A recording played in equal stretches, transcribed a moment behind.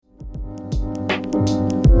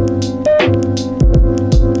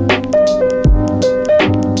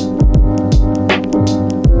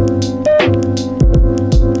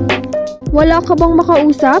Wala ka bang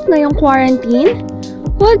makausap ngayong quarantine?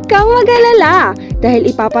 Huwag kang mag-alala dahil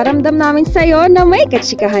ipaparamdam namin sa'yo na may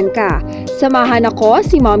katsikahan ka. Samahan ako,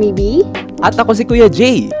 si Mommy B. At ako si Kuya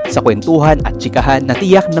Jay, sa kwentuhan at tsikahan na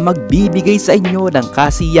tiyak na magbibigay sa inyo ng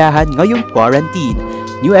kasiyahan ngayong quarantine.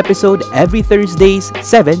 New episode every Thursdays,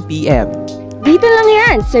 7 p.m. Dito lang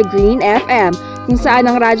yan sa Green FM, kung saan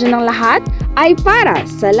ang radyo ng lahat ay para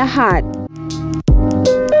sa lahat.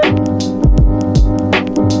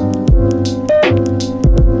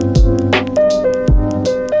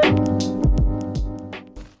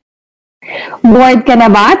 Bored ka na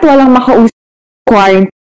ba at walang makausap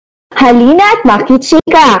quarantine? Halina at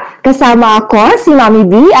makichika! Kasama ako, si Mami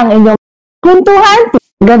B, ang inyong kwentuhan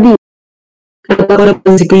gabi. At ako na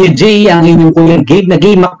po si Kuya Jay, ang inyong Kuya Gabe na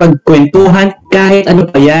game makapagkwentuhan kahit ano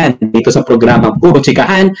pa yan dito sa programa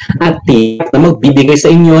QuaranFun-Chikahan at tiyak na magbibigay sa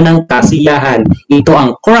inyo ng kasiyahan. Ito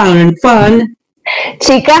ang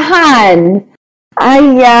QuaranFun-Chikahan!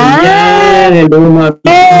 Ayan! Hello mga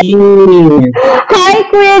Pilipinas! Hi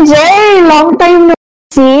Kuya Jay! Long time no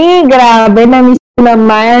see! Grabe, na-miss ko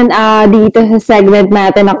naman dito sa segment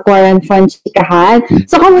natin na QuaranFun-Chikahan.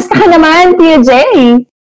 So, kamusta ka naman, Kuya Jay?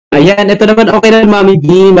 Ayan, ito naman okay na Mami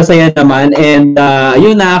B, masaya naman and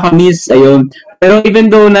ayun, nakakamiss, ayun. Pero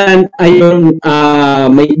even though na ayun,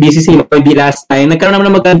 may busy si Mami last time, nagkaroon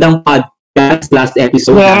naman ng magandang podcast last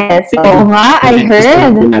episode. Yes, oo nga, I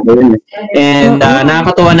heard. And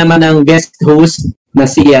nakakatuwa naman ang guest host na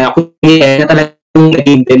si Kuya na talagang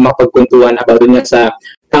naging din makapagkwentuhan about dun sa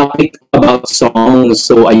topic about songs.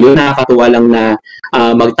 So ayun, nakakatuwa lang na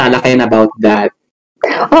magtalakayan about that.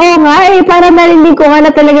 Oo nga para narinig ko nga na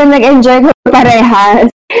talagang nag-enjoy ko parehas.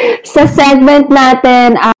 Sa segment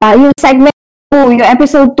natin, yung segment 2, yung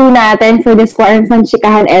episode 2 natin for this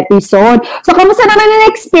QuaranFun-Chikahan episode. So, kamusta naman yung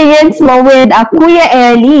experience mo with Kuya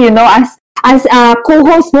Ellie, as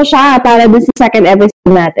co-host mo siya para dun sa second episode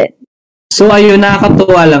natin? So, ayun,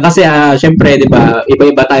 nakakatuwa lang kasi syempre, di ba,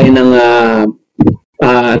 iba-iba tayo ng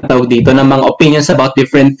tawag dito ng mga opinions about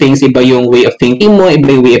different things. Iba yung way of thinking mo,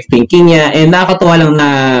 iba yung way of thinking niya, and nakakatuwa lang na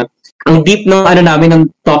ang deep ng ng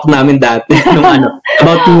talk namin dati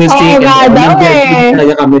about music.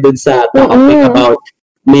 Talaga kami dun sa topic about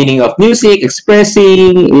meaning of music,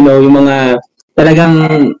 expressing, yung mga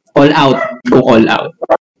talagang all out.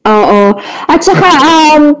 Oo. At saka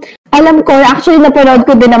alam ko, actually napanood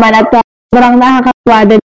ko din naman at parang nakakatuwa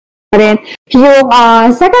din rin yung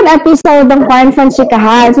second episode ng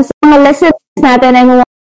QuaranFun-Chikahan. So, sa mga listeners natin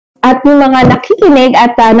at yung mga nakikinig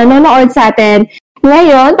at nanonood sa atin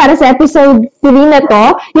ngayon, para sa episode 3 na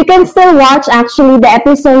to, you can still watch actually the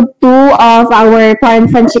episode 2 of our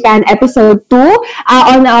QuaranFun-Chikahan episode 2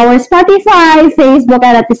 on our Spotify, Facebook,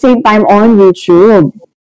 and at the same time on YouTube.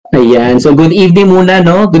 Ayan. So, good evening muna,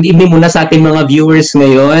 no? Good evening muna sa ating mga viewers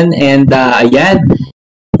ngayon. And, ayan,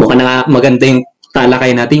 mukhang na maganda yung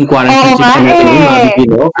talakay natin, yung QuaranFun-Chikahan natin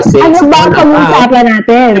yung kasi ano ba ang pag-usapan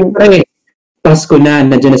natin? Siyempre, Pasko na,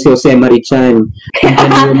 nandiyan na si Jose Marichan.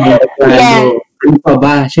 Yes. Ano pa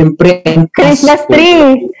ba? Siyempre, Christmas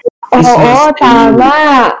tree. Oo, tama.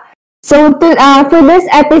 So, for this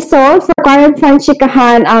episode, for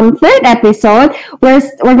QuaranFun-Chikahan third episode,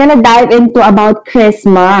 we're gonna dive into about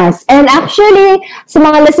Christmas. And actually, sa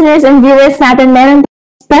mga listeners and viewers natin, meron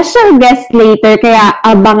special guest later, kaya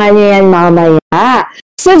abangan niyo yan mamaya.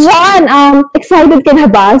 So, John, excited ka na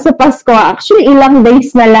ba sa Pasko? Actually, ilang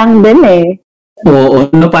days na lang din eh. Oo,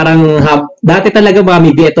 parang dati talaga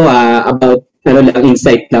Mami B, ito about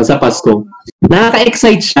insight lang sa Pasko.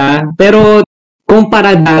 Nakaka-excite siya, pero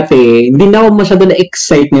kumpara dati, hindi na ako masyado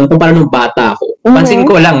na-excite ngayon kumpara nung bata ako. Pansin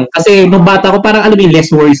ko lang, kasi nung bata ako parang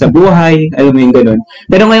less worry sa buhay, yung ganun.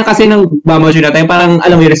 Pero ngayon kasi nung mamasyon na tayo, parang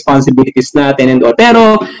yung responsibilities natin and all.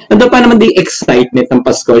 Pero, nandun pa naman din excitement ng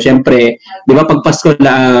Pasko. Siyempre, di ba pag Pasko,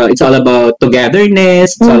 it's all about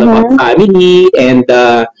togetherness, it's all about family, and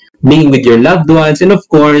being with your loved ones, and of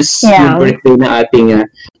course, yung birthday na ating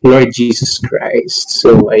Lord Jesus Christ.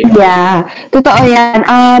 So, ayun. Yeah, totoo yan.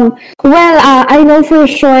 Well, I know for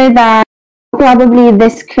sure that probably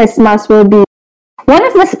this Christmas will be one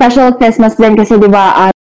of the special Christmas din kasi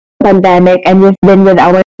diba, pandemic, and we've been with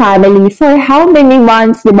our family for how many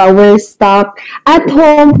months, diba? We're stuck at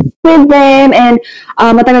home with them, and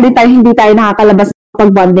matagal din hindi tayo nakakalabas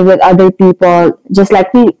pag-bonding with other people, just like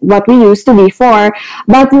what we used to before.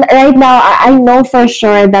 But right now, I know for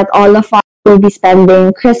sure that all of us will be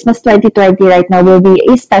spending Christmas 2020 right now will be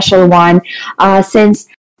a special one, since,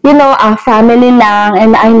 family lang,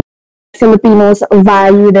 and I Filipinos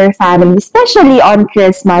value their family, especially on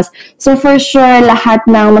Christmas. So for sure, lahat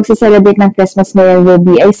ng magse-celebrate ng Christmas ngayon will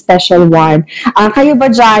be a special one. Kayo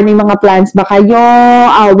ba dyan? May mga plans ba kayo?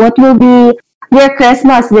 What will be your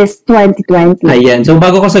Christmas this 2020? Ayan. So,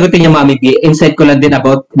 bago ko sagutin yung Mami B, insight ko lang din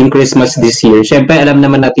about yung Christmas this year. Siyempre, alam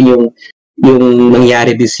naman natin yung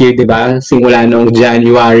nangyari this year, di ba? Simula noong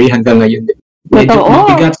January hanggang ngayon. Medyo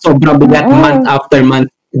mabigat, sobrang bigat, month after month,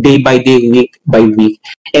 day by day, week by week.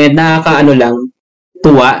 And nakakaano lang,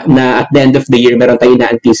 tuwa na at the end of the year, meron tayo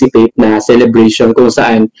na-anticipate na celebration kung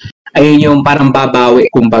saan ayun yung parang babawi,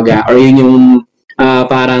 kumbaga, or yun yung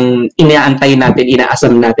parang inaantay natin,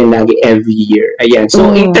 inaasam natin lagi every year. Ayan.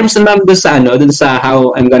 So, in terms naman dun sa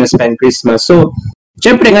how I'm gonna spend Christmas. So,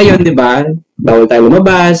 syempre ngayon, di ba, bawal tayo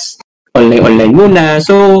lumabas, online muna.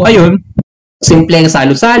 So, ayun, simpleng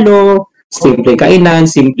salo-salo, simpleng kainan,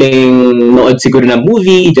 simpleng nood siguro ng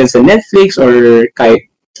movie, dyan sa Netflix, or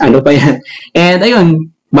kahit ano pa yan. And ayun,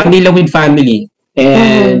 bandi lang with family.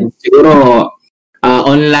 And siguro,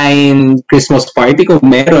 online Christmas party kung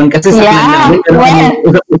meron. Kasi sa namin,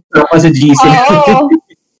 usap pa sa GC.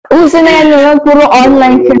 Uso na yan, puro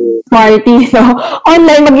online Christmas party. So,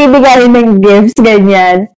 online magbibigay ng gifts,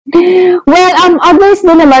 ganyan. Well, others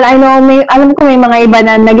din naman, alam ko may mga iba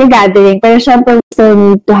na nag-gathering, pero syempre we still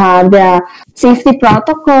need to have the safety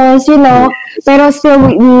protocols, pero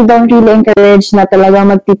still we don't really encourage na talaga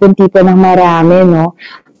magtipon-tipon ng marami, no?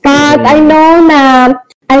 But I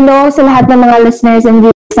know sa lahat ng mga listeners and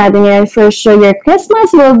viewers natin ngayon, for sure your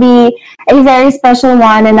Christmas will be a very special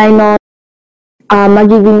one, and I know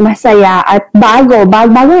magiging masaya at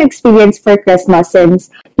bagong experience for Christmas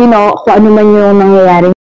since, kung ano man yung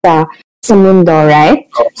nangyayari sa mundo, right?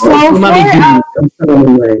 So,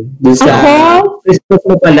 Christmas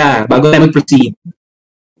mo pala, bago tayo mag-proceed.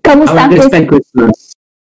 Kamusta ang Christmas?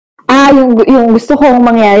 Yung gusto kong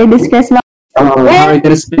mangyari this Christmas. How are you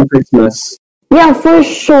gonna spend Christmas? Yeah, for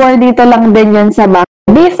sure, dito lang din yun sa back.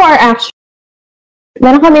 Before actually,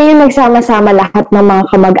 meron kami yung nagsama-sama lahat ng mga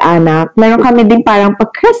kamag-anak. Meron kami din parang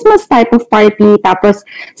pag-Christmas type of party. Tapos,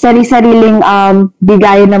 sari-sariling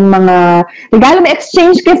bigay ng mga regalo. May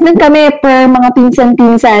exchange gift din kami per mga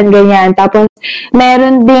pinsan-pinsan, ganyan. Tapos,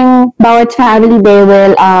 meron ding bawat family, they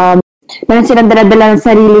will, meron silang dala-dala ng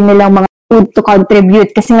sarili nilang mga food to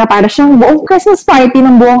contribute. Kasi nga, parang siyang buong Christmas party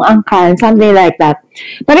ng buong angkan. Something like that.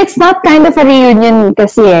 But it's not kind of a reunion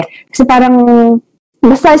kasi Kasi parang,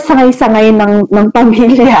 basta sangay-sangay ng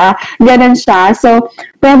pamilya, ganun siya. So,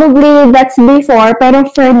 probably that's before, pero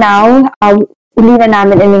for now, uli na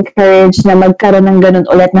namin in-encourage na magkaroon ng ganun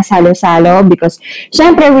ulit na salo-salo because,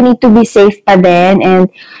 syempre, we need to be safe pa din and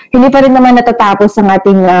hindi pa rin naman natatapos ang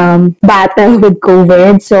ating battle with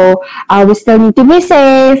COVID. So, we still need to be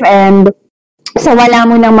safe and so, wala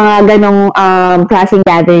mo ng mga ganong klaseng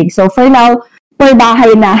gathering. So, for now, per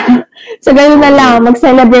bahay na. So, ganun na lang,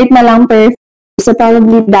 mag-celebrate na lang per. So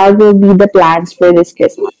probably that will be the plans for this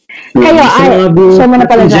Christmas. Kayo, show mo na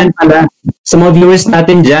pala dyan. Sa mga viewers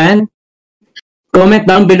natin dyan, comment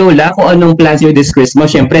down below lang kung anong plans nyo this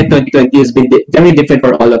Christmas. Siyempre, 2020 has been very different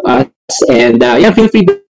for all of us. And feel free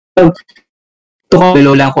to comment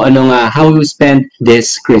below lang kung anong how you spend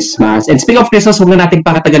this Christmas. And speaking of Christmas, huwag na natin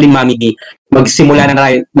pakatagalin, Mami B. Magsimula na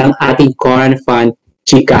tayo ng ating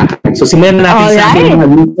QuaranFun-Chikahan. So simulan na natin sa ating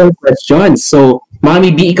mga questions. So, Mami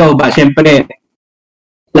B, ikaw ba? Siyempre,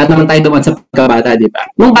 lahat naman tayo duman sa pagkabata, di ba?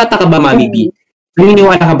 Nung bata ka ba, Mami B,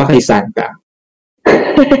 naniniwala ka ba kay Santa?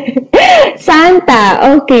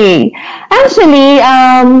 Santa, okay. Actually,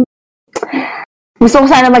 gusto ko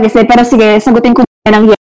sana mag-isip, pero sige, sagutin ko na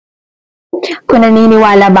ng kung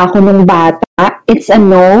naniniwala ba ako nung bata. It's a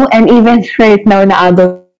no. And even right now na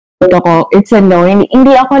adult ako, it's a no.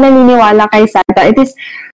 Hindi ako naniniwala kay Santa. It is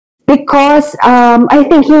because, I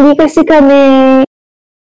think hindi kasi kami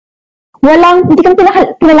hindi kami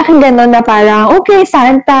pinalaking gano'n na parang, okay,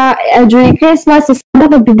 Santa, during Christmas, si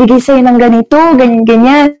Santa magbibigay sa'yo ng ganito,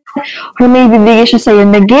 ganyan-ganyan. Or may bibigay siya sa'yo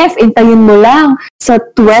na gift, intayin mo lang sa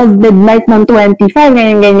 12 midnight ng 25,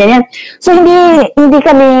 ganyan-ganyan. So, hindi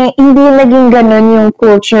naging gano'n yung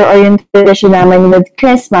culture or yung tradition naman with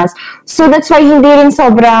Christmas. So, that's why hindi rin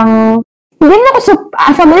sobrang, hindi rin ako,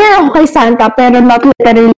 familiar ako kay Santa, pero not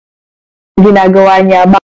literally ginagawa niya,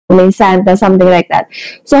 may Santa, something like that.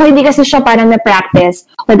 So, hindi kasi siya parang na-practice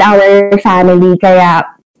with our family. Kaya,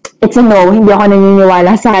 it's a no. Hindi ako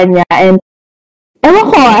naniniwala sa kanya. And,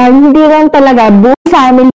 ewan ko, hindi lang talaga, buong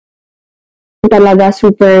family talaga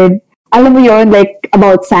super, alam mo yun, like,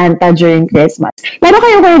 about Santa during Christmas. Pero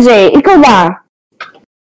kayo, Jay, ikaw ba?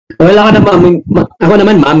 Well, ako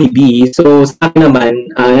naman, Mami B. So, sa akin naman,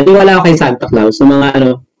 naniwala ako kay Santa Claus. So, mga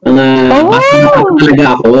Bata talaga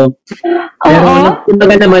ako. Pero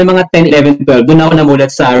kumbaga naman, mga 10, 11, 12, doon ako namulat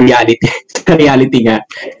sa reality. Sa reality nga.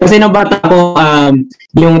 Kasi nung bata ko,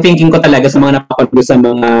 yung thinking ko talaga sa mga napapanood ko sa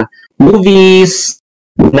mga movies,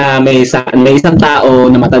 na may isang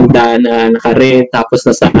tao na matanda na naka-red, tapos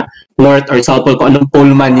nasa North or South Pole, kung anong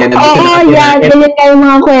pole man yan. Ganyan kayo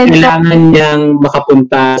mga kwento. Kailangan niyang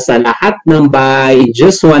makapunta sa lahat ng bahay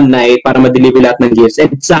just one night para ma-deliver lahat ng gifts.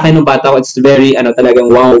 And sa akin nung bata ko, it's very,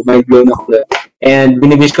 talagang wow, mind-blown ako. And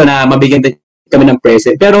biniwish ko na mabigyan din kami ng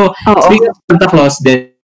present. Pero, speaking of Santa Claus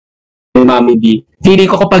din, Mami B,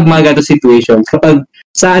 feeling ko kapag mga ganito situations, kapag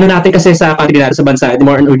sa natin kasi sa country natin, sa bansa,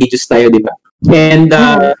 more on religious tayo, di ba? And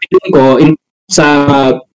feeling ko, sa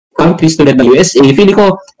countries tulad ng USA, feeling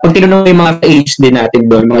ko, pag tinanong yung mga age din natin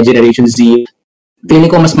doon, mga Generation Z,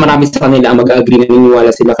 feeling ko mas marami sa kanila ang mag-agree na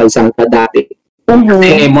niniwala sila kay Santa dati.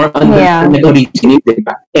 Kasi more on the originate, di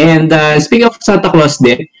ba? And speaking of Santa Claus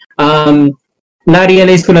din,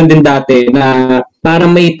 na-realize ko lang din dati na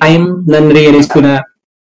parang may time na na-realize ko na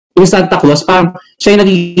yung Santa Claus, parang siya yung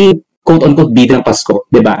nagiging quote-unquote bida ng Pasko,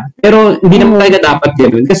 di ba? Pero hindi naman talaga dapat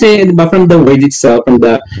ganun. Kasi, di ba, from the word itself, from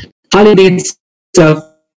the holiday itself,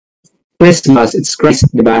 Christmas, it's Christ,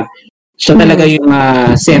 di ba? Siya talaga yung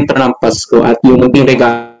sentro ng Pasko at yung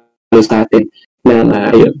regalo sa atin.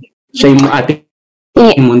 Ayun. Siya yung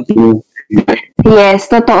ating munting. Yes,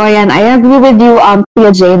 totoo yan. I agree with you,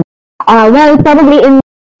 Tia Jane. Well, probably in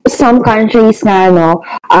some countries na,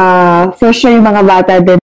 for sure yung mga bata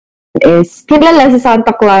din is kilala si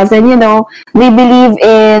Santa Claus, and they believe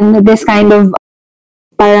in this kind of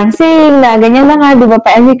parang saying na ganyan na nga, di ba,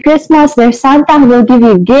 pa every Christmas there's Santa who will give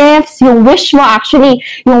you gifts, yung wish mo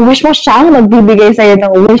siya ang nagbibigay sa'yo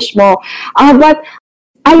ng wish mo. But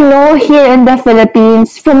I know here in the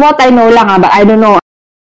Philippines, from what I know lang but I don't know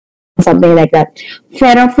something like that.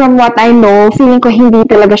 Pero from what I know, feeling ko hindi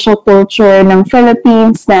talaga siya culture ng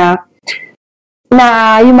Philippines na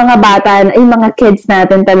yung mga bata, yung mga kids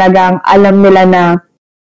natin talagang alam nila na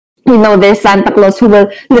there's Santa Claus who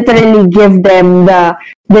will literally give them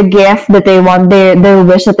the gift that they want, their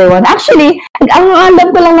wish that they want. Actually, ang alam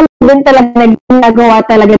ko lang naman talaga nagagawa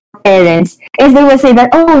talaga ng parents is they will say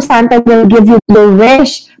that, Santa will give you the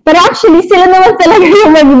wish. Pero actually, sila naman talaga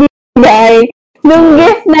yung magbibigay ng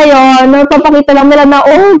gift na yun. Papakita lang nila na,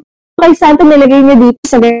 kay Santa nilagay niya dito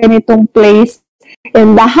sa ganitong place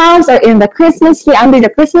in the house or in the Christmas tree, under the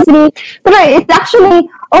Christmas tree. Pero it's actually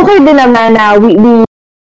okay din naman na we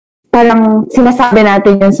parang sinasabi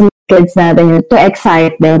natin yun sa kids natin yun to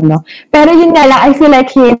excite them, no? Pero yun nga lang, I feel like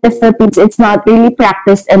here in the Philippines, it's not really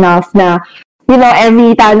practiced enough na,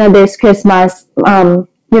 every time na there's Christmas,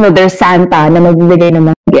 there's Santa na magbibigay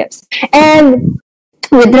ng mga gifts. And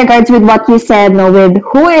with regards with what you said, with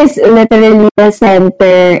who is literally the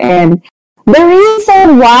center and the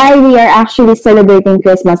reason why we are actually celebrating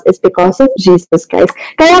Christmas is because of Jesus Christ.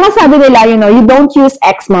 Kaya nga sabi nila, you don't use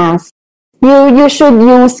Xmas. You should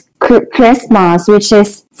use Christmas, which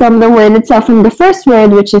is from the word itself, from the first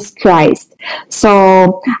word, which is Christ. So,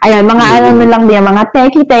 ayan, mga lang din, mga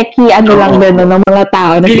teki-teki, lang din, ng mga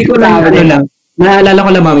tao na sinasabi nila. Naalala ko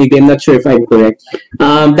lang, Mami, I'm not sure if I'm correct.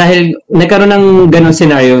 Dahil nagkaroon ng ganong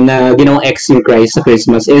scenario na ginawang X yung Christ sa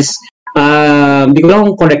Christmas is, hindi ko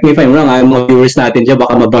lang correct me if I'm wrong, mga viewers natin dyan,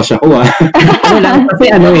 baka mabash ako, kasi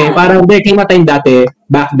parang there came a time dati,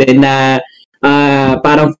 back then, na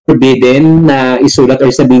parang forbidden na isulat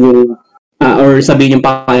or sabihin yung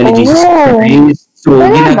pangalan ni Jesus Christ. So,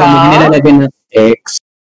 nilalagyan ng X.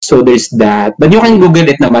 So, there's that. But you can Google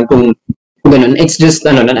it naman kung ganun. It's just,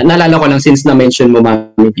 naalala ko lang since na-mention mo,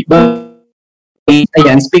 Mami. But,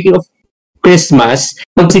 ayan, speaking of Christmas,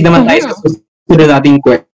 mag-proceed naman tayo sa susunod nating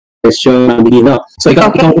question, Mami, no? So,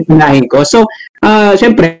 ikaw itunahin ko. So,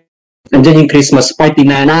 syempre, nandiyan yung Christmas party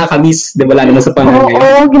na nakakamiss, di ba, lalo na sa panahon ngayon?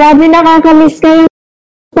 Oo, grabe nakakamiss kayo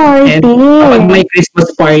party. And kapag may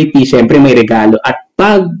Christmas party, syempre may regalo. At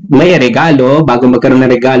pag may regalo, bago magkaroon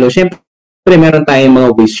ng regalo, syempre meron tayong mga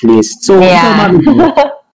wish list. So,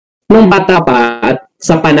 nung bata pa at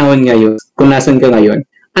sa panahon ngayon, kung nasan ka ngayon,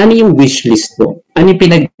 ano yung wish list mo? Ano yung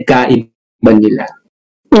pinagkaiba nila?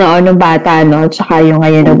 Oo, nung bata, tsaka yung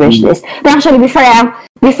ngayon na wish list. But actually, before I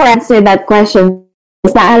answer that question,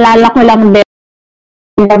 naalala ko lang din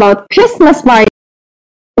about Christmas party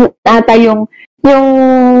ata yung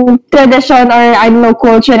tradition or I don't know,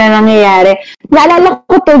 culture na nangyayari. Naalala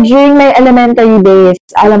ko to during my elementary days.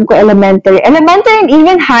 Alam ko elementary and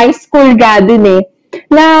even high school din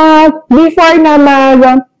na before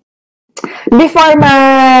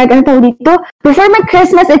mag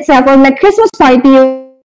Christmas itself or mag Christmas party yung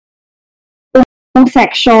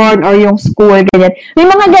section or yung school, ganyan. May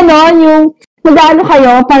mga ganon, mag-ano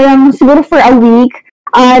kayo, parang siguro for a week,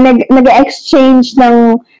 nag-exchange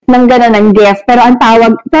ng gano'n ng gift. Pero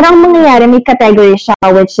ang mangyayari, may category siya,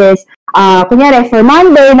 which is, kunyari, for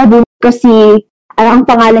Monday, nabunod ko ang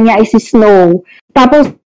pangalan niya ay si Snow.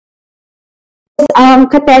 Tapos,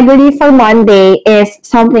 category for Monday is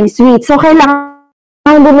something sweet. So, kailangan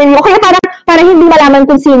bumili. O kaya para hindi malaman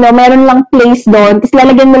kung sino, meron lang place doon. Tapos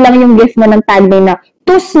lalagyan mo lang yung gift mo ng tagline na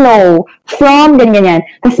to Snow from ganyan.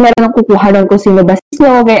 Tapos meron lang kukuha doon kung sino ba si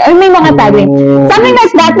Snow. Okay? Or may mga tagline. Something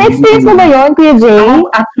like that. Na-experience mo ba yun, Kuya Jay?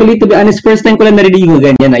 Actually, to be honest, first time ko lang narinig yung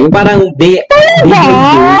ganyan. Yung parang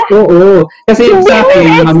Oo. Kasi sa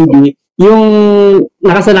akin, Mami B, yung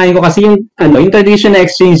nakasanayan ko kasi yung tradition na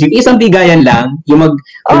exchange gift, isang bigayan lang, yung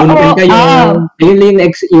mag-unupan kayo,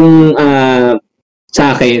 yung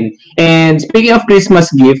sa akin. And speaking of Christmas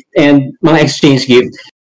gift and mga exchange gift,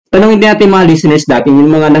 tanongin din natin mga listeners natin,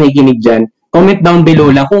 yung mga nakikinig dyan, comment down below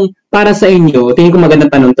lang kung para sa inyo, tingin ko magandang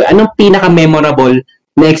tanong to, anong pinaka-memorable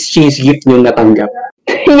na exchange gift nyo natanggap?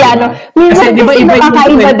 Yeah, no. Kasi di ba iba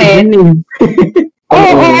yung din?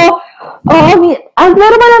 Oo.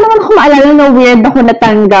 Meron ba naman ako maalala na weird ako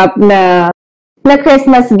natanggap na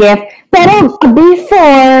Christmas gift. Pero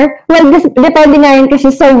before, well, depende nga yun kasi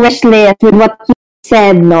sa wish list with what you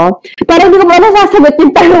said, no? Pero hindi ko ba nasasagot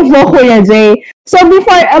yung tanong mo, Kuya Jay. So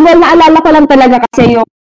before, well, naalala ko lang talaga kasi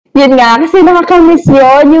yun nga, kasi nakakamiss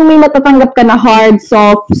yun, yung may matatanggap ka na hard,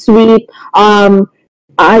 soft, sweet,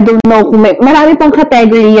 I don't know kung marami pang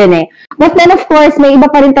category yun eh. But then of course, may iba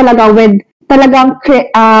pa rin talaga with talagang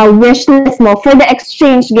wish list mo for the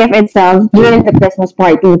exchange gift itself during the Christmas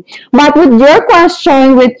party. But with your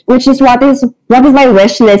question, which is what is my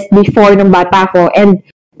wish list before nung bata ko, and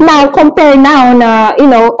now compare now na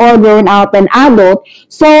all grown up and adult.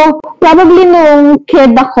 So probably nung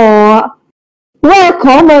kid ako, well,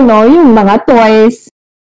 common yung mga toys.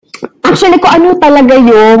 Actually, kung ano talaga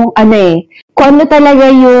yung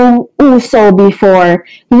uso before,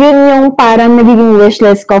 yun yung parang nagiging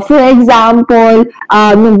wishlist ko. For example,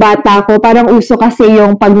 nung bata ko, parang uso kasi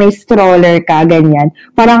yung pag may stroller ka, ganyan.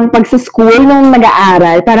 Parang pag sa school, nung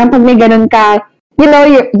nag-aaral, parang pag may ganun ka,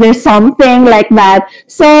 there's something like that.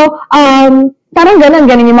 So, parang ganun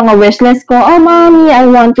yung mga wishlist ko. Oh, mommy, I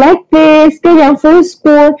want like this, ganyan, for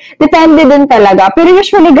school. Depende din talaga. Pero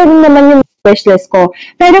usually, ganun naman yung wishlist ko.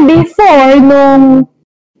 Pero before,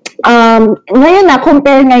 ngayon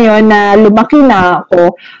compare ngayon na lumaki na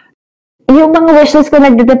ako, yung mga wishlist ko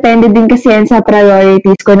nagdedepende din kasi yan sa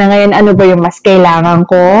priorities ko na ngayon ano ba yung mas kailangan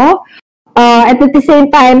ko. At the same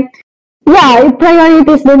time, yung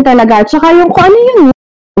priorities din talaga. Tsaka yung kung ano yung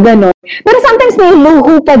gano'n. Pero sometimes may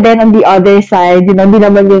luho pa din on the other side. Hindi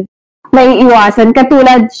naman yung may iwasan.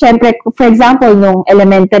 Katulad, syempre, for example, nung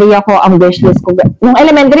elementary ako, ang wishlist ko,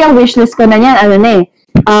 ang wishlist ko na yan,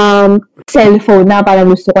 cellphone na,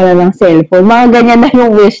 parang gusto ko na ng cellphone. Mga ganyan na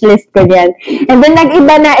yung wishlist ko yan. And then,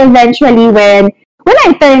 nag-iba na eventually when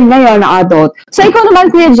I turned ngayon na adult. So, ikaw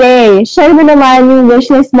naman, Kuya Jay, share mo naman yung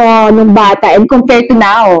wishlist mo nung bata and compared to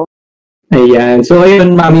now. Ayan. So,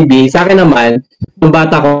 ayun, Mami B. Sa akin naman, nung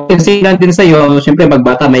bata ko, kasi lang din sa'yo, syempre,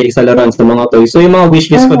 magbata may sa laruan sa mga toys. So, yung mga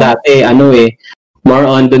wishlist ko dati, more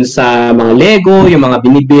on dun sa mga Lego, yung mga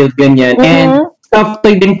binibuild, ganyan. And stuffed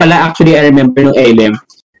toy din pala, actually, I remember nung LM.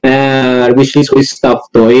 Wishlist ko is stuffed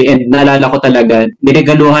toy. And naalala ko talaga,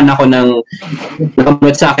 niregaluhan ako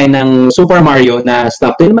nakamunod sa akin ng Super Mario na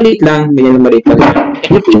stuffed toy. Maliit lang, ganyan na maliit lang.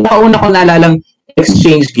 And yung pinakauna ko naalalang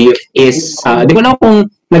exchange gift is, di ko lang kung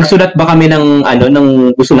nagsulat ba kami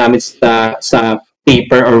ng gusto namin sa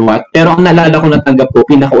paper or what. Pero ang naalala ko natanggap ko,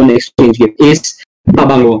 pinakauna exchange gift is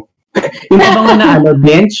pabango. Yung pabango na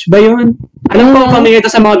bench ba yun? Alam ko kami ito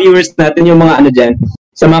sa mga viewers natin, yung mga dyan,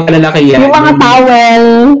 sa mga kalalakihan. Yung mga towel.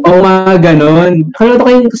 O mga ganon. Kaloto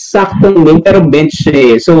ko yung saktong name, pero bench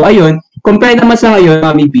eh. So, ayun, compare naman sa ngayon,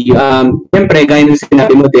 Mami B, siyempre, gaya ng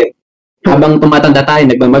sinabi mo din, habang tumatanda tayo,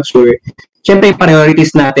 nagmamature, siyempre,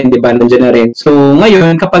 priorities natin, di ba, nandiyan na rin. So,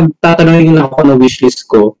 ngayon, kapag tatanungin ako ng wishlist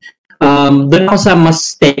ko, doon ako sa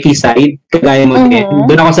mas techy side, kagaya mo din.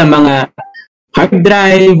 Doon ako sa mga hard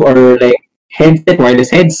drive or like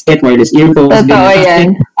wireless headset, wireless earphones. Totoo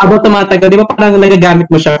yan. Habang tumatagal, di ba, parang nagagamit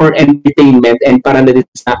mo siya for entertainment and parang na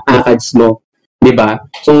sa ACADS mo. Di ba?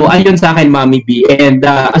 So, ayun sa akin, Mami B. And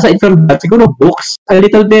aside from that, siguro books, a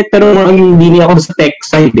little bit, pero ang hindi ako sa tech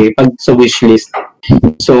side pag sa wishlist.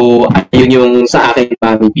 So, ayun yung sa akin,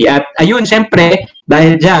 Mami B. At ayun, syempre,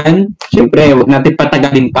 dahil dyan, syempre, huwag natin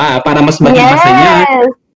patagalin pa para mas maging masaya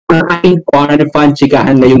ang ating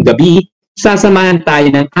QuaranFun-Chikahan ngayong gabi. Sasamahan tayo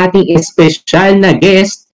ng ating espesyal na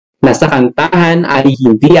guest na sa kantahan ay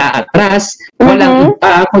hindi aatras, walang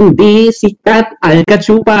iba kundi si Kat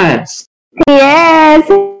Alcachupas. Yes!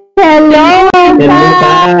 Hello! Hello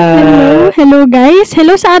ka! Hello guys.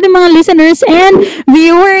 Hello sa ating mga listeners and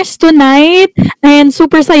viewers tonight. And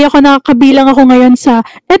super saya ko na kabilang ako ngayon sa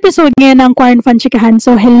episode ngayon ng QuaranFun-Chikahan.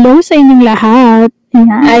 So hello sa inyong lahat.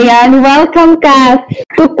 Ayan, welcome ka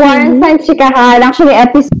to QuaranFun-Chikahan. Actually,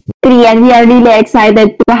 episode 3 and we are really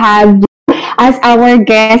excited to have you as our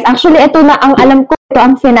guest. Actually, ito na ang alam ko, ito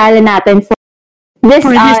ang finale natin for this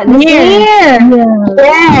year.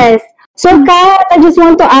 Yes. So, Kat, I just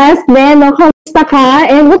want to ask then, kamusta ka?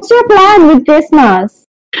 And what's your plan with Christmas?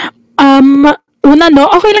 Una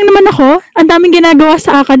okay lang naman ako. Ang daming ginagawa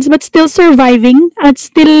sa akin but still surviving at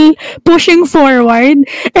still pushing forward.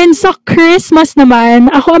 And sa Christmas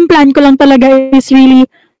naman, ang plan ko lang talaga is really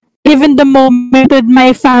live in the moment with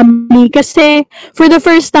my family. Kasi for the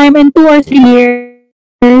first time in 2 or 3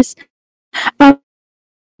 years,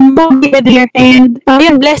 and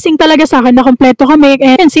yun, blessing talaga sa akin na kompleto kami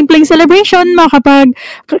and simpleng celebration, makapag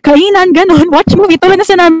kainan, ganun, watch movie, tulad na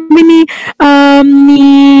sinabi ni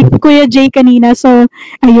Kuya Jay kanina. So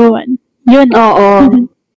ayun yun.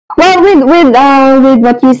 Well, with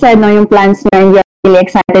what you said, no, yung plans nyo, and you're really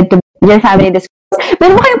excited to your family this Christmas.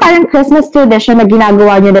 Pero ba kayong parang Christmas tradition na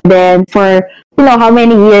ginagawa nyo na din for how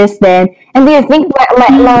many years then? And do you think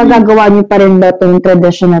magagawa nyo pa rin ba itong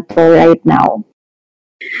tradition na to right now?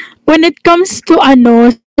 When it comes to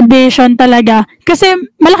tradition talaga, kasi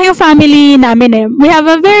malaki yung family namin we have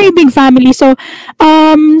a very big family, so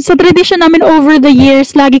sa tradition namin over the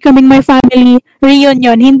years, lagi kaming may family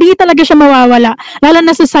reunion, hindi talaga siya mawawala, lalo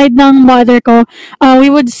na sa side ng mother ko.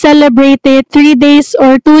 We would celebrate it 3 days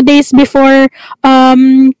or 2 days before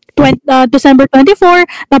December 24,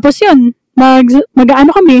 tapos yun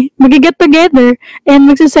mag-get together and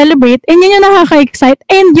magse-celebrate, and yun yung nakaka-excite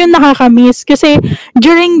and yun nakaka-miss kasi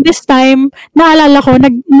during this time naalala ko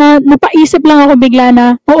napaisip lang ako bigla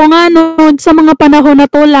na oo nga sa mga panahon na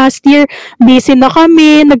to last year, busy na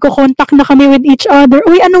kami, nagko-contact na kami with each other,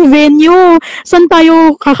 uy anong venue, saan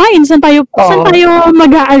tayo kakain, saan tayo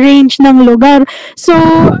mag-arrange ng lugar. So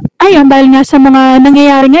ayun, dahil nga sa mga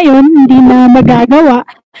nangyayari ngayon hindi na magagawa,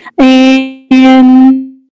 and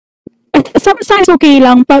sometimes okay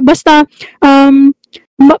lang basta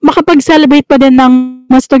makapag-celebrate pa din ng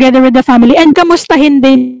mas together with the family and kamustahin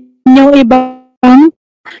din yung ibang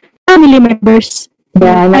family members.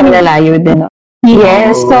 Yeah, nalalayo din.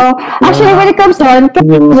 Yes. So, actually, when it comes to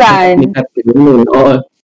tradition,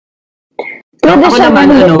 ako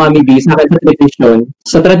naman, Mami B,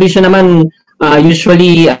 sa tradition naman,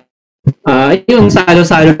 usually, yun,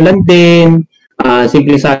 salo-salo lang din,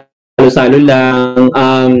 simple salo-salo lang.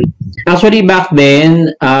 Actually, back then,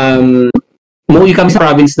 umuwi kami sa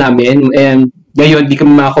province namin, and ngayon, di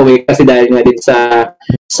kami makakauwi kasi dahil nga din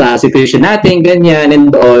sa situation natin, ganyan, and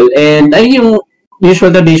all. And ayun yung usual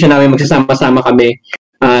tradition namin, magsasama-sama kami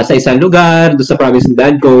sa isang lugar, doon sa province ng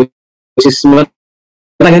dad ko, which is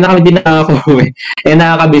talaga na kami din nakakauwi, and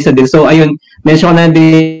nakakabisa din. So, ayun, mention ko na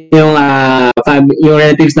din yung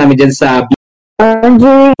relatives namin dyan sa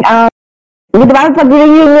Di ba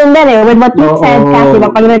pag-reunion din with what you said, kasi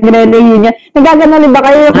pag nag-reunion, nagagano ba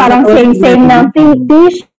kayo parang same na pink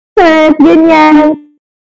t-shirt, ganyan?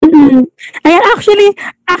 Ayan, actually,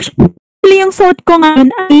 yung suot ko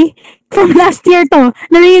ngayon ay from last year to,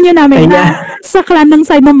 na-reunion namin sa clan ng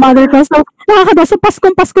side ng mother ko. So, nakakatawa. So,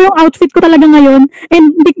 Pasko yung outfit ko talaga ngayon. And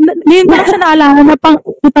ngayon ko siya naalala na pang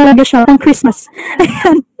talaga siya, pang Christmas.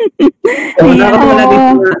 Ayan. Nakakatawa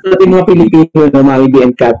natin sa ating mga Pilipino, Mami B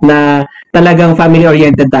and Kat, na talagang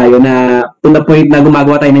family-oriented tayo, na to the point na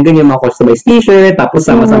gumagawa tayo ng ganyan, mga customized t-shirt, tapos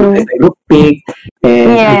sama-sama tayo sa group pic.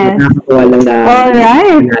 And nakakatawa lang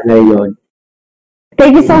na yun.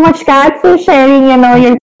 Thank you so much, Kat, for sharing,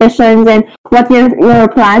 your traditions and what your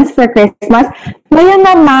plans for Christmas. Ngayon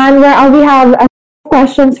naman, we have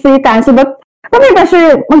questions for you to answer, but kami ba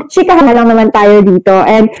sure, mag-chikahan na lang naman tayo dito.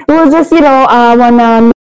 And we'll just, wanna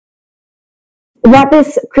what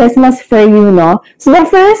is Christmas for you, no? So the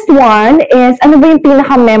first one is, ano ba yung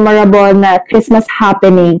pinaka-memorable na Christmas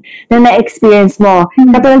happening na na-experience mo?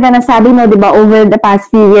 Katulad na nasabi mo, di ba, over the past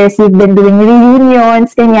few years, you've been doing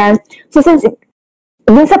reunions, ganyan. So since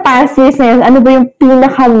dun sa past years na yun, ano ba yung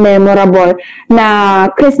pinaka-memorable na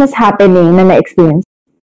Christmas happening na na-experience?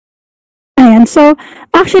 Ayan, so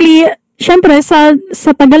actually, syempre, sa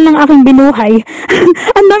tagal ng aking binuhay,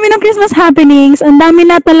 ang dami ng Christmas happenings, ang dami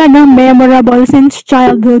na talagang memorable since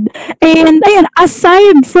childhood. And ayun,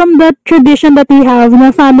 aside from the tradition that we have na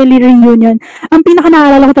family reunion, ang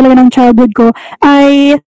pinaka-naalala ko talaga ng childhood ko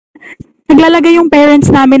ay naglalagay yung parents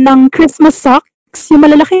namin ng Christmas sock yung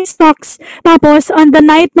malalaking stocks. Tapos, on the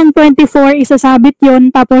night ng 24, isasabit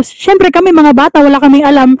yun. Tapos, syempre kami mga bata, wala kaming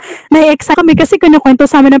alam. Na-excited kami kasi kinukwento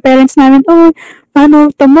sa amin ng parents namin,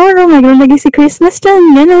 tomorrow, maglalagay si Christmas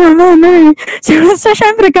dyan. Gano'n. So,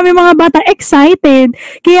 syempre kami mga bata, excited.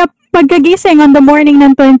 Kaya, pagkagising on the morning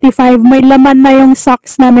ng 25, may laman na yung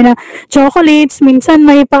socks namin na chocolates, minsan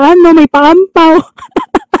may may paampaw.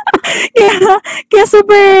 kaya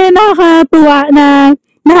super nakakatuwa na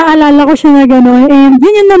naaalala ko siya na gano'n. And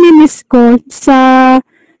yun yung nami-miss ko sa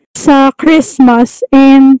Christmas.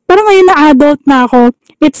 And parang ngayon na adult na ako,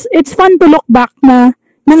 it's fun to look back na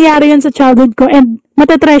nangyari yun sa childhood ko and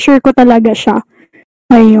matetreasure ko talaga siya.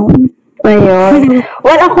 Ayun.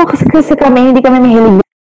 Well, ako kasi kami, hindi kami mahilig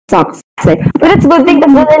socks. But it's good thing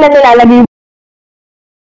kasi nila nilalagay.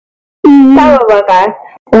 Tama ba ka?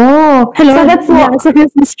 Oh, hello. So that's sa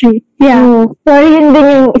Christmas tree. Yeah. So yun din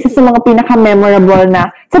yung isa sa mga pinaka-memorable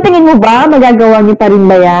na. Sa tingin mo ba, magagawa niyo pa rin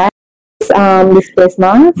ba yan? This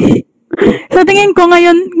Christmas? Sa tingin ko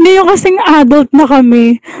ngayon kasing adult na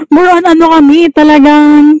kami, more on kami,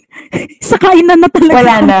 talagang sa kainan na talaga.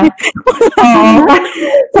 Wala na. Oo.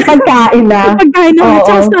 Sa pagkain na. Sa pagkain na.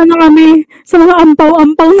 Tsaka sa kami, sa mga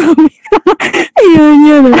ampaw-ampaw namin.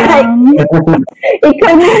 Yun lang.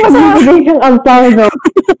 Ikaw na magbibigay ng ampaw, no?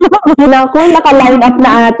 Naku, naka-line up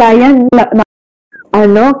na ata yan.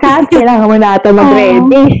 Kat, kailangan mo na ata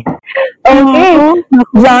mag-ready. Okay.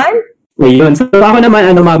 John? Ayun. So, ako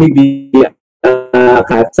naman, Mami B,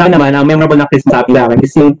 Kat, sana naman, ang memorable na Christmas happy namin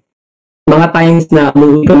is yung mga times na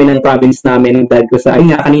umuwi kami ng province namin, ng dad ko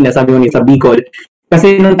kanina, sabi mo sa Bicol.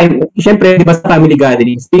 Kasi nung time, syempre, di ba sa family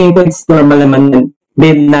gatherings, tingin ko it's normal naman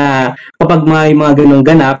din na kapag may mga ganung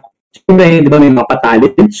ganap, syempre, di ba may mga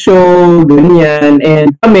patalent show, ganyan.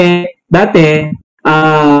 And kami, dati,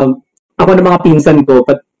 ako ng mga pinsan ko,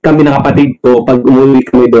 kami ng kapatid ko, pag umuwi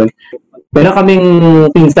kami doon, pero kaming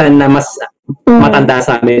pinsan na mas matanda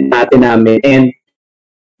sa amin, ate namin, and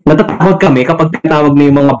natatakot kami kapag tinatawag na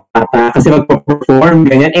yung mga bata kasi mag-perform,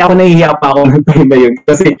 ganyan. Ako nahihiya pa ako ng time na yun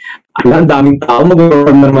kasi ang daming tao,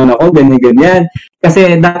 mag-perform naman ako, ganyan.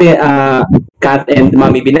 Kasi dati, Kat and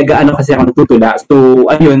Mami, binag-ano kasi ako nagtutula. So,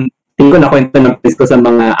 ayun, tingin ko nakwento ng place ko sa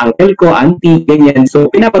mga uncle ko, auntie, ganyan. So,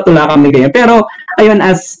 pinapatula kami ganyan. Pero, ayun,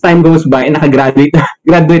 as time goes by, nakagraduate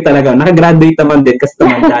naman din kasi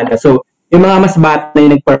tumanda. So, yung mga mas bata na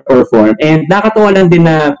yung nag-perform. And nakakatuwa lang din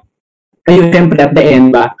na, ayun, siyempre at the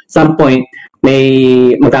end ba, some point, may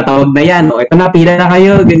magtatawag na yan, ito na, pila na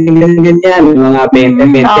kayo, ganyan. Yung mga 20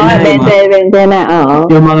 na.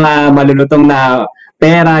 Yung mga malulutong na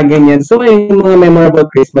pera, ganyan. So, yung mga memorable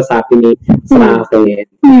Christmas happening sa akin.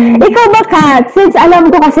 Ikaw ba, Kat? Since alam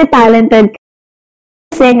ko kasi talented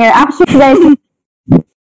singer. Actually, guys,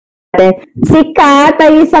 si Kat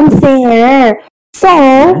ay isang singer. So,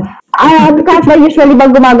 Kat, usually ba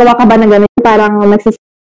gumagawa ka ba ng ganun? Parang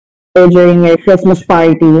during your Christmas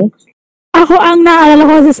party? Ako, ang naalala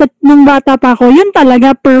ko nung bata pa ako, yun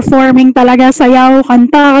talaga, performing talaga, sayaw,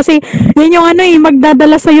 kanta. Kasi, yun yung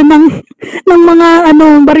magdadala sa'yo ng mga,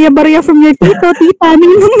 barya-barya from your tito, tita,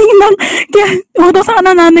 ninang. Kaya, utos sa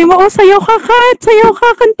nanay mo, sayaw ka, Kat, sayaw ka,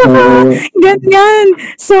 kanta ka. Ganyan.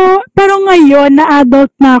 So, pero ngayon,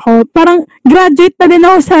 na-adult na ako, parang graduate na din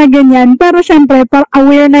ako sa ganyan. Pero, syempre,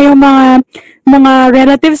 aware na yung mga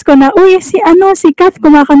relatives ko na, si Kath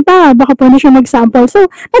kumakanta, baka pwede siya mag-sample. So,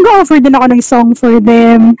 nag-offer din ako ng song for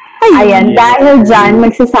them. Ayan, dahil dyan,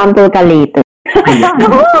 magsasample ka later.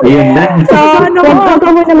 Ayun na. So, huwag ka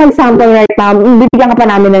muna mag-sample right now. Bibigyan ka pa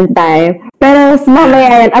namin ng time. Pero,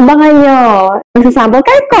 mamaya yan, abangan nyo. Magsasample,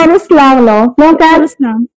 kahit chorus lang, no? Chorus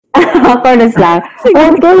lang. Chorus lang.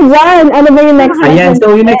 Okay, John, ano ba yung next question? Ayan,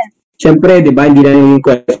 so yung next, syempre, di ba, hindi na yung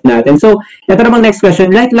question natin. So, ito namang next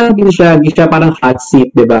question, light lang din siya parang hot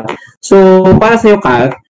seat, di ba? So, para sa'yo,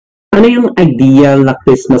 Kat, ano yung ideal na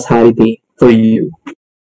Christmas holiday for you?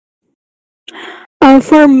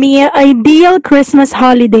 For me, ideal Christmas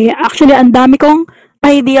holiday, actually, ang dami kong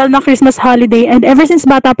ideal na Christmas holiday, and ever since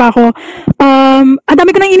bata pa ako, ang dami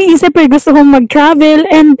ko nang iniisip, gusto kong mag-travel,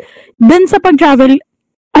 and then sa pag-travel,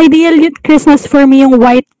 ideal Christmas for me yung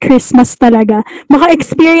white Christmas talaga.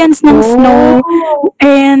 Maka-experience ng snow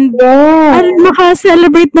and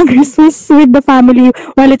maka-celebrate ng Christmas with the family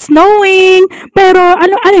while it's snowing. Pero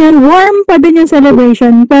yun, warm pa din yung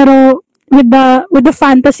celebration. Pero with the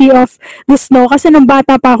fantasy of the snow. Kasi nung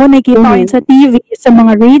bata pa ako, nakikita ko yun sa TV, sa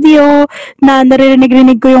mga radio, na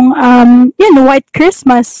naririnig-rinig ko yung White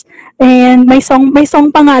Christmas. And may song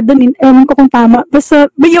pa nga dun, ewan ko kung tama. Basta,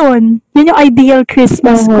 yun yung ideal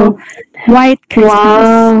Christmas ko. White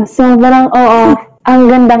Christmas. Wow. So, parang, ang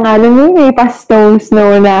ganda nga nun, may pa-snow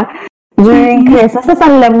na during Christmas. Sa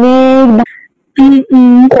ang lamig,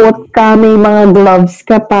 coat ka, may mga gloves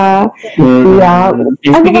ka pa. Yeah.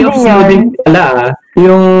 Speaking of snow din pala,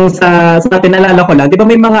 yung sa atin, naalala ko lang, di ba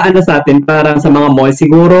may mga ano sa atin, parang sa mga mall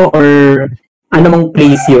siguro, or ano mong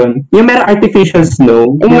place yun? Yung meron artificial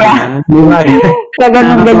snow. Yeah.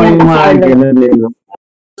 Ganyan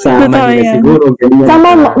sa Manila siguro. Ganyan. Sa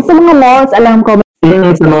mga malls, alam ko,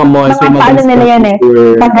 sa mga malls, mga paano nila yan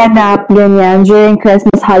pagganap, ganyan, during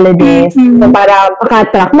Christmas holidays. So, para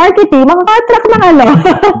makatrack. Marketing, makatrack ng ano.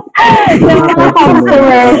 Yung mga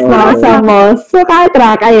customers, no, sa malls. So,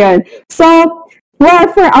 makatrack, ayun. So, well,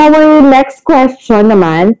 for our next question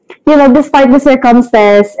naman, despite the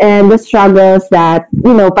circumstances and the struggles that,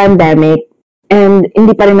 pandemic, and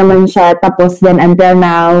hindi pa rin naman siya tapos then until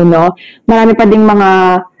now, no, marami pa ding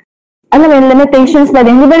mga, limitations pa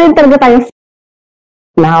din. Hindi ba rin talaga tayo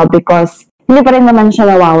now because hindi pa rin naman siya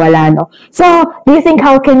nawawala, no? So, do you think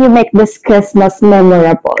how can you make this Christmas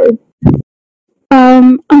memorable?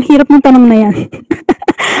 Ang hirap ng tanong na yan.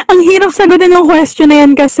 Ang hirap sagutin ng question na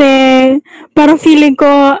yan kasi parang feeling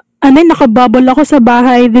ko, nakabubble ako sa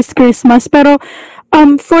bahay this Christmas. Pero,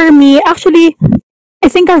 for me, actually,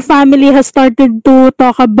 I think our family has started to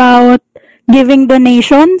talk about giving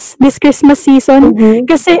donations this Christmas season.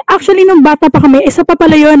 Kasi actually nung bata pa kami, isa pa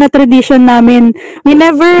pala yun na tradition namin. We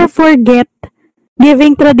never forget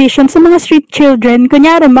giving tradition sa mga street children.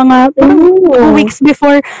 Kunyari, mga 2 weeks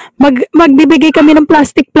before, magbibigay kami ng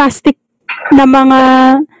plastic na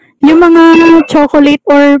yung mga chocolate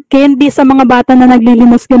or candy sa mga bata na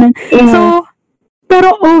naglilimos, ganun. So,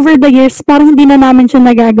 pero over the years, parang hindi na namin siya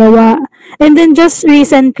nagagawa. And then just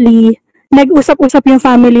recently, nag-usap-usap yung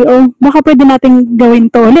family, baka pwede nating gawin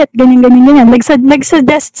to ulit, ganyan.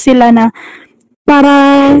 Nag-suggest sila na para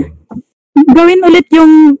gawin ulit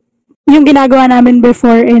yung ginagawa namin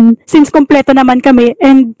before, and since kompleto naman kami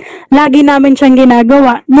and lagi namin siyang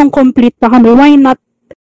ginagawa nung complete pa kami, why not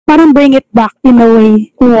parang bring it back in a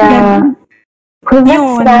way. Yeah.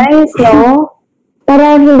 That's nice, no?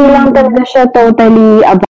 Parang hindi lang talaga siya totally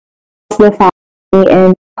about the family,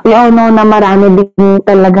 and we all know na marami din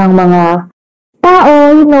talagang mga tao,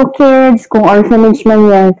 kids, kung orphanage man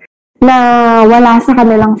yan, na wala sa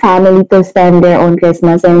kanilang family to spend their own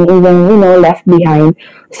Christmas and even, left behind.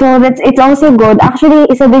 So, it's also good. Actually,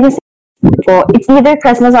 isa din yung it's either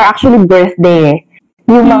Christmas or actually birthday.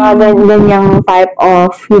 Yung mga ganyang type of,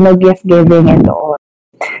 gift giving and all.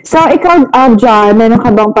 So, ikaw, John, meron ka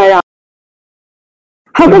bang parang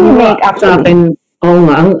how can you make actually?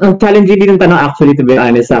 Ang challenging din yung tanong actually, to be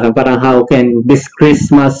honest sa akin, parang how can this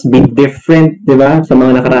Christmas be different, di ba, sa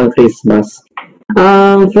mga nakaraang Christmas?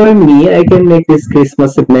 For me, I can make this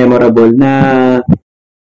Christmas memorable na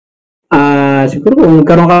siguro kung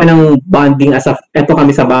karoon kami ng bonding eto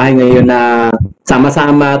kami sa bahay ngayon na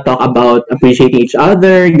sama-sama, talk about appreciating each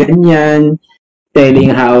other, ganyan,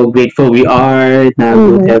 telling how grateful we are na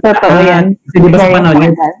good health. Kasi diba sa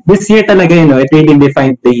panahon, this year talaga, it really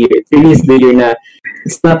defined the year. It really is the year na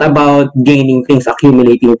it's not about gaining things,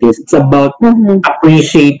 accumulating things. It's about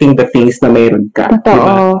appreciating the things na mayroon ka.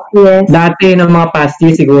 Diba? Yes. Dati, ng mga past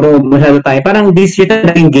year, siguro, masyado tayo. Parang this year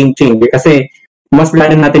talaga yung game changer kasi mas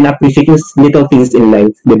lalo natin appreciate yung little things in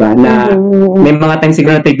life, diba? Na may mga times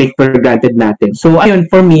siguro na take for granted natin. So,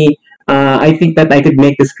 ayun, for me, I think that I could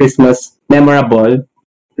make this Christmas memorable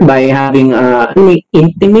by having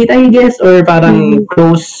intimate, I guess, or parang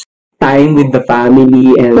close time with the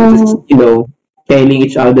family and just, telling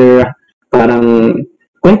each other parang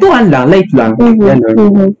kwentuhan lang, light lang,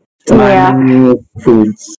 gano'n. Samahan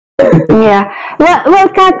foods. Yeah.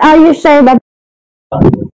 Well, Kat, you share that.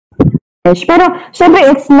 Pero, syempre,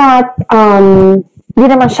 it's not, hindi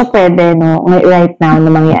naman siya pwede, no, right now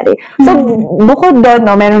na mangyari. So, bukod doon,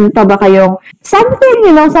 no, meron pa ba kayong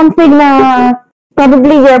something na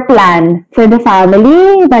probably your plan for the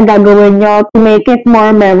family na gagawin nyo to make it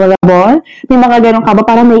more memorable? May mga ganun ka ba?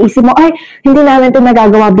 Parang may isip mo, ay, hindi namin ito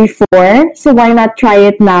nagagawa before, so why not try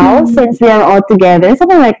it now since we are all together?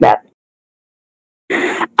 Something like that.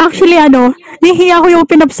 Actually, nahihiya ko yung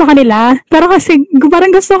open up sa kanila. Pero kasi,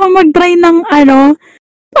 parang gusto ko mag-try ng,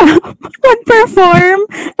 mag-perform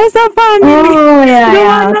as a family. Oh,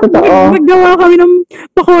 yeah. Totoo. Maggawa kami ng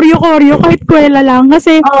pakoryo-koryo kahit kwela lang.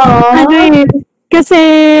 Kasi, kasi,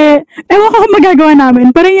 ewan ko kung magagawa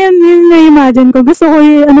namin. Parang yan yung na-imagine ko. Gusto ko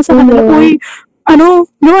sa kanila.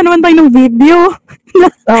 Gawa naman tayo ng video.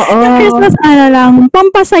 Christmas, lang,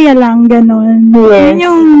 pampasaya lang, gano'n. Yes. Yun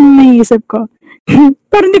yung naisip ko.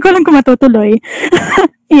 Pero hindi ko lang kung matutuloy.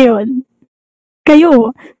 Iyon.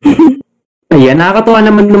 Kayo. Ayan, nakakatuwa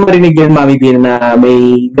naman nung marinig yun, Mami Bean, na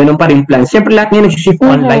may ganun pa rin plans. Siyempre, lahat ngayon nag-shift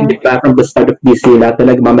online, di ba? From the start of this year, lahat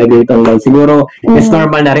talaga mamigrate online. Siguro, it's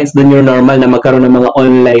normal na rin. It's the new normal na magkaroon ng mga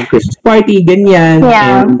online Christmas party, ganyan.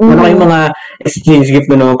 Yeah. And ano kayong mga exchange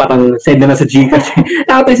gift na parang send na sa Gcash.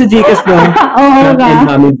 Nakatay sa Gcash mo. Oo nga.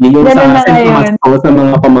 And Mami Bean, yung Ganun na sa send ngayon. sa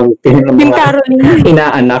mga pamangkin, ng Yung mga Caroline.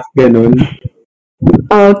 inaanak, ganun.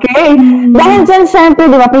 Okay. Dahil dyan,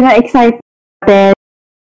 syempre, di ba, pina-excite natin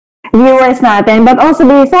viewers natin. But also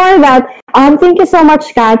before that, thank you so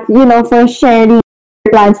much, Kat, for sharing your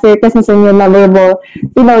plans for your Christmas and your memorable,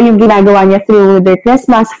 yung ginagawa niya through the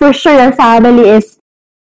Christmas. For sure, your family is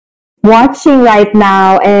watching right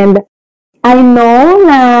now, and I know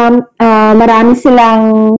na marami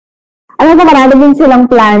din silang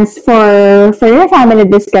plans for your family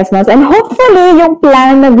this Christmas. And hopefully, yung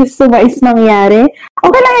plan na gusto mo is mangyari.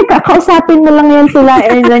 Okay lang, kausapin mo lang yan sila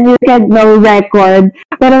and then you can record.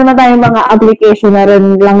 Pero naman tayong mga application na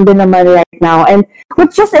rin lang din naman right now. And we're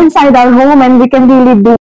just inside our home and we can really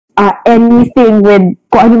do anything with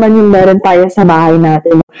kung ano man yung meron tayo sa bahay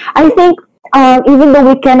natin. I think even though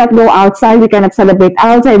we cannot go outside, we cannot celebrate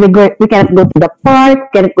outside, we cannot go to the park,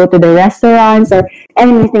 cannot go to the restaurants or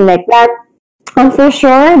anything like that. And for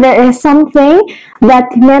sure, there is something that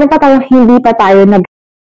meron pa tayo, hindi pa tayo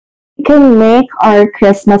can make our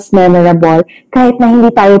Christmas memorable. Kahit na hindi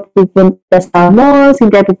tayo pupunta sa malls,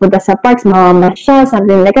 hindi tayo pupunta sa parks, mamamasya,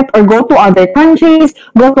 something like that, or go to other countries,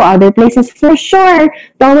 go to other places. For sure,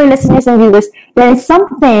 to our listeners and viewers, there is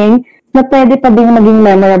something na pwede pa din maging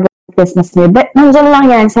memorable Christmas niyo. But nandiyan lang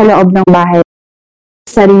yan sa loob ng bahay.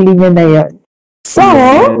 Sarili niyo na yun. So,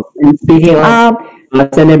 and speaking of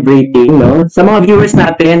celebrating, sa mga viewers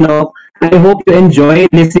natin, I hope you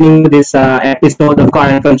enjoyed listening to this episode of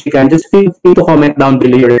QuaranFun-Chikahan. Just feel free to comment down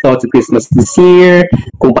below your thoughts on Christmas this year,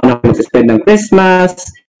 kung paano kayo mag-spend ng Christmas,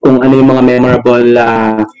 kung ano yung mga memorable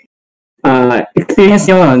experience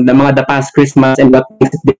nyo ng the past Christmas and what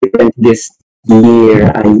makes it different this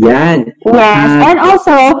year. Ayan. Yes. And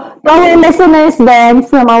also, to our listeners then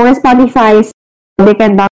from our Spotify, they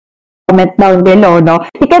can comment down below, no?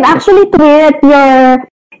 You can actually tweet your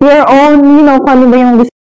own, kung ano ba yung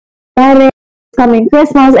gusto coming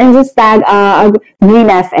Christmas and just tag Green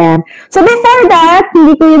FM. So before that,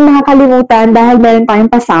 hindi ko yung makakalimutan dahil meron tayong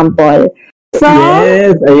pa-sample. So,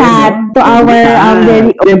 yes, to our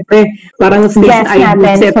very siyempre, parang guest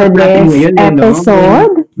natin for this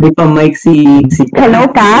episode. May pa-mic si Hello,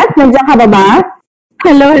 Kat. Nandiyan ka ba ba?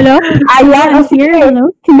 Hello. Ayan, sige.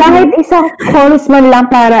 Kahit isang calls man lang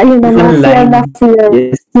para, na-feel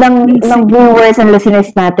ng viewers and listeners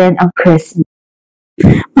natin ang Christmas.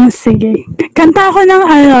 Oh, sige. Kanta ako ng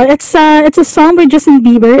it's a song by Justin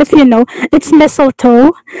Bieber, if you know. It's Mistletoe.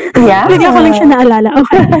 Yeah. Bigla ko lang siya naalala.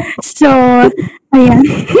 Okay. So, ayan.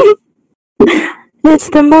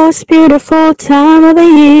 It's the most beautiful time of the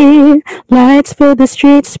year. Lights fill the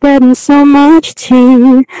streets, spreading so much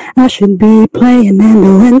cheer. I should be playing in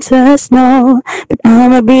the winter snow, but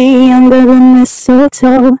I'ma be under the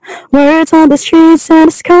mistletoe. Words on the streets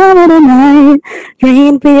and it's coming tonight.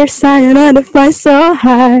 Reindeer sighing and the fly so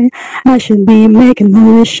high. I should be making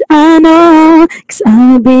the wish, I know, 'cause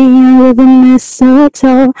I'll be under the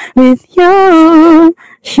mistletoe with you.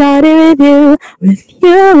 Shot it with you, with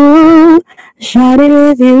you. Shot it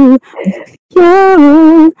with you,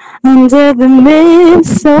 under the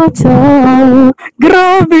mistletoe.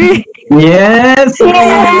 Grabe! Yes!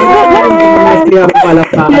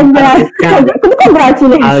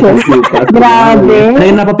 Congratulations! Grabe!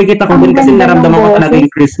 Ngayon napapikit ako din kasi naramdaman ko talaga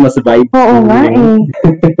yung Christmas vibe. Oo nga eh.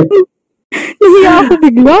 Nahiya ako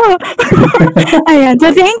bigla. Ayan.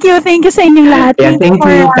 So, thank you sa inyong lahat. Yeah, thank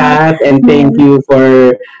you, Kat, and thank you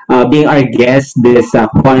for being our guest this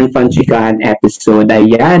QuaranFun-Chikahan episode.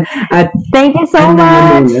 Ayan. At thank you so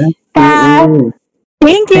much, Kat.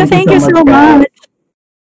 Thank you so much.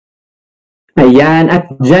 Ayan,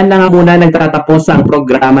 at dyan na nga muna nagtatapos ang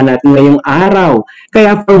programa natin ngayong araw.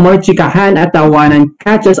 Kaya for more chikahan at tawanan,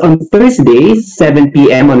 catch us on Thursdays, 7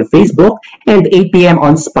 p.m. on Facebook and 8 p.m.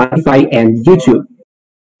 on Spotify and YouTube.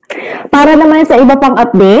 Para naman sa iba pang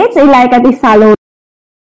updates, i-like at i-follow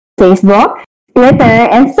Facebook,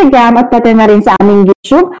 Twitter, Instagram at pati na rin sa aming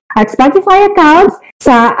YouTube at Spotify accounts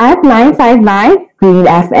sa @959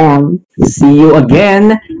 Green FM. See you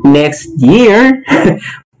again next year.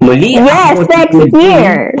 Muli, yes, next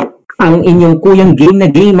year. Ang inyong kuyang game na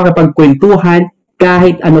game, makapagkwentuhan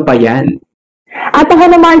kahit ano pa yan. At ako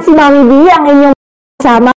naman si Mami B, ang inyong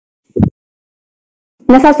kasama.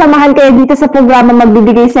 Nasasamahan kayo dito sa programa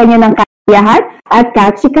magbibigay sa inyo ng kasiyahan at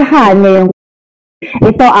kachikahan ngayong.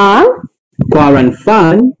 Ito ang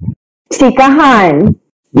QuaranFun-Chikahan.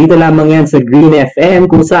 Dito lamang yan sa Green FM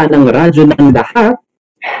kung saan ang radyo ng lahat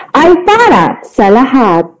ay para sa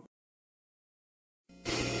lahat.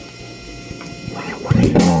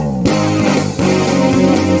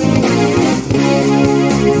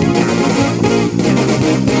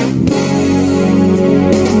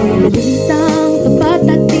 Balitang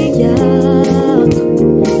tapat at tiyak,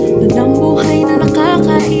 ng buhay na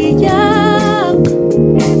nakakaiyak.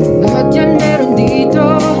 Lahat yan meron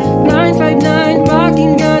dito, 959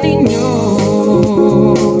 pakinggan ninyo.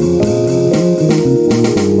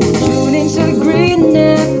 Tune in sa Green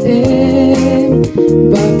FM,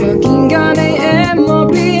 papakinggan ay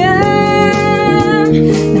MOPM.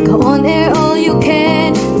 Naka-on air all you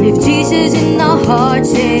can, with Jesus in our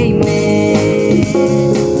hearts, amen.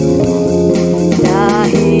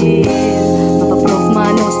 Dahil mapaprof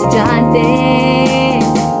man o estudyante,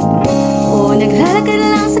 o naglalakad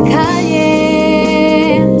lang sa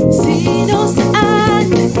kalye, sino saan,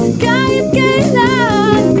 kahit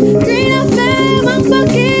kailan, Green FM ang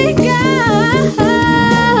pakinggan.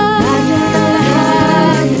 Radyo ng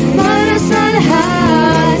lahat, para sa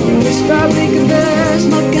lahat. It's public affairs,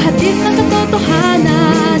 magkahatid ng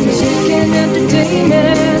katotohanan. Music and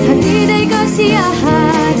entertainment, hatid ay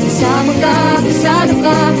kasiyahan. Kasama ka, kasalo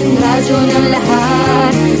ka, radyo ng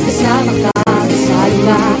lahat. Kasama ka, kasalo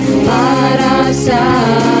ka, para sa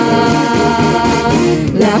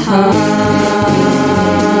lahat.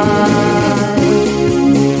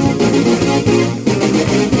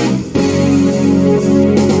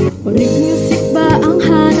 Ulit music ba ang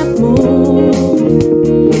hanap mo?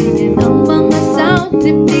 Yan ang mga sound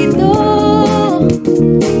trip dito.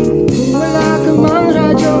 Kung wala ka mang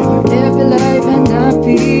radyo, every live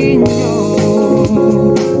hanapin nyo.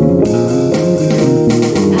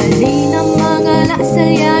 Halina mga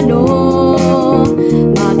lasalyano,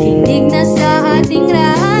 makinig na sa ating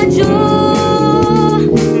radyo.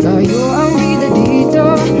 Tayo ang bida dito,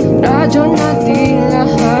 radyo natin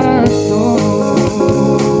lahat to.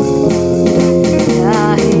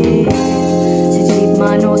 Dahil sa jeep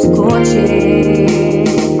man o sa kotse,